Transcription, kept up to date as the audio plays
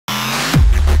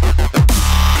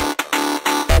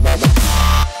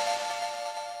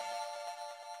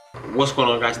What's going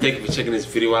on, guys? Thank you for checking this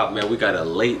video out, man. We got a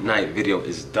late night video.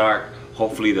 It's dark.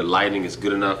 Hopefully the lighting is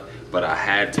good enough, but I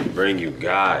had to bring you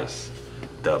guys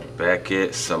the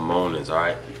Beckett Simonons. All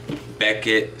right,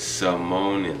 Beckett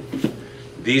Simonon.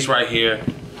 These right here,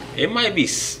 it might be,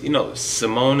 you know,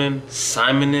 Simonon,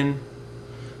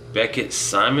 Beckett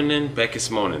Simonon, Beckett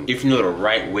Simonon. If you know the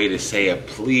right way to say it,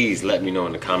 please let me know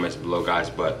in the comments below, guys.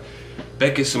 But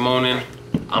Beckett Simonon,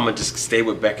 I'm gonna just stay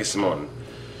with Beckett Simonon.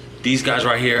 These guys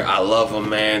right here, I love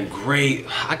them, man. Great.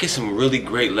 I get some really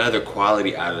great leather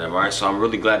quality out of them, all right? So I'm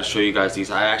really glad to show you guys these.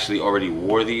 I actually already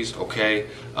wore these, okay?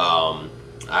 I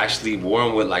actually wore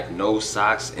them with like no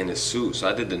socks and a suit. So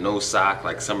I did the no sock,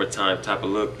 like summertime type of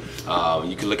look.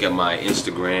 You can look at my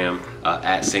Instagram,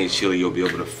 at St. Chili. You'll be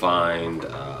able to find,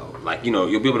 like, you know,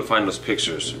 you'll be able to find those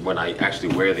pictures when I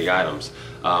actually wear the items.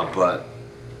 But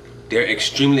they're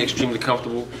extremely, extremely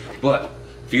comfortable. But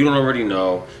if you don't already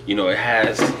know, you know, it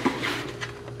has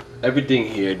everything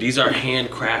here. These are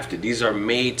handcrafted. These are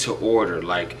made to order.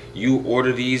 Like, you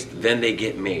order these, then they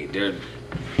get made.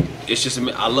 It's just,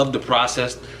 I love the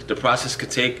process. The process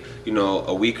could take, you know,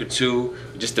 a week or two,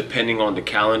 just depending on the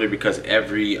calendar, because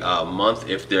every month,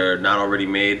 if they're not already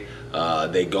made,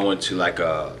 they go into like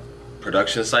a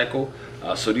production cycle.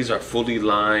 So these are fully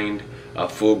lined,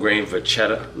 full grain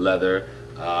vachetta leather.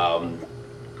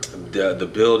 The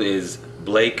build is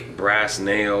Blake brass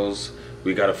nails.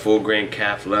 We got a full grain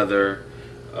calf leather.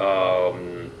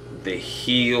 The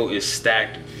heel is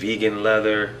stacked vegan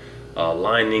leather.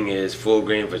 Lining is full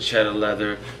grain vachetta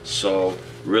leather. So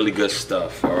really good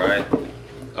stuff, all right?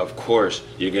 Of course,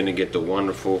 you're gonna get the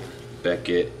wonderful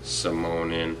Beckett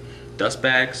Simonon dust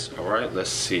bags, all right? Let's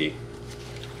see.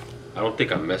 I don't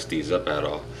think I messed these up at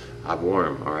all. I wore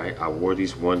them, all right? I wore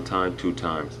these one time, two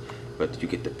times. But you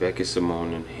get the Beckett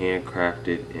Simonon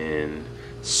handcrafted in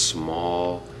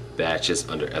small batches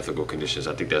under ethical conditions.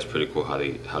 I think that's pretty cool how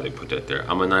they put that there.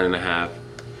 I'm a 9.5.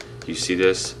 You see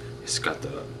this? It's got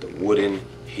the wooden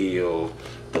heel,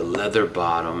 the leather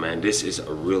bottom, man. This is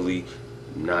a really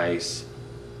nice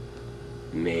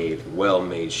made,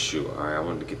 well-made shoe. All right, I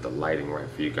wanted to get the lighting right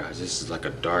for you guys. This is like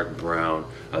a dark brown.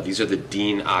 These are the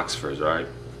Dean Oxfords, all right?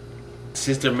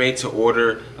 Since they're made to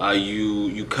order,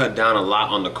 you cut down a lot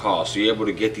on the cost, so you're able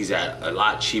to get these at a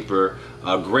lot cheaper.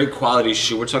 Great quality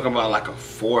shoe. We're talking about like a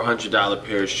 $400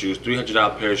 pair of shoes,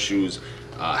 $300 pair of shoes,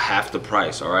 half the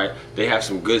price. All right, they have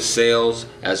some good sales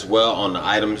as well on the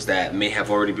items that may have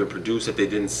already been produced that they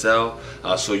didn't sell.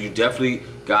 So you definitely,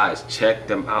 guys, check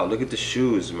them out. Look at the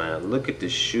shoes, man. Look at the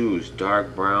shoes,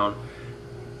 dark brown.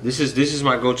 This is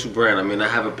my go-to brand. I mean, I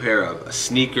have a pair of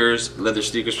sneakers, leather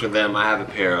sneakers for them. I have a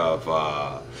pair of,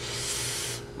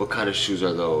 what kind of shoes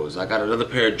are those? I got another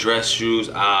pair of dress shoes.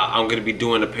 I'm gonna be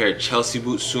doing a pair of Chelsea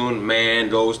boots soon.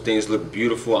 Man, those things look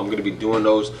beautiful. I'm gonna be doing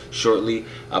those shortly.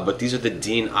 But these are the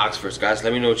Dean Oxfords, guys.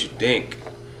 Let me know what you think.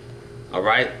 All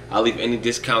right, I'll leave any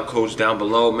discount codes down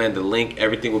below, man. The link,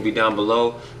 everything will be down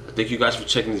below. Thank you guys for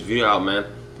checking this video out, man.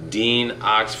 Dean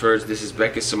Oxfords. This is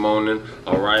Beckett Simonon.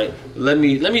 All right, let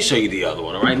me show you the other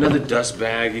one. All right, another dust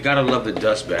bag. You gotta love the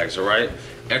dust bags. All right,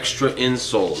 extra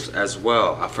insoles as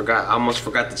well. I almost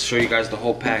forgot to show you guys the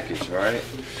whole package. All right,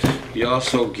 you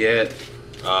also get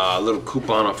a little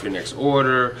coupon off your next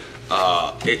order.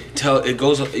 You get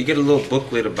a little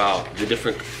booklet about the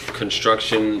different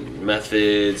construction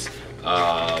methods.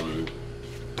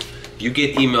 You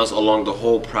get emails along the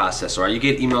whole process, all right? You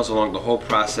get emails along the whole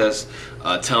process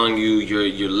telling you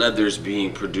your leather's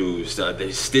being produced,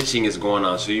 the stitching is going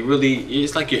on. So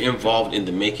it's like you're involved in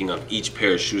the making of each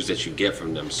pair of shoes that you get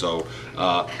from them. So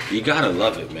you gotta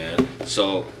love it, man.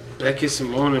 So Beckett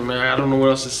Simonon, man, I don't know what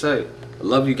else to say. I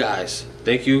love you guys.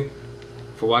 Thank you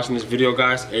for watching this video,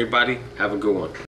 guys. Everybody, have a good one.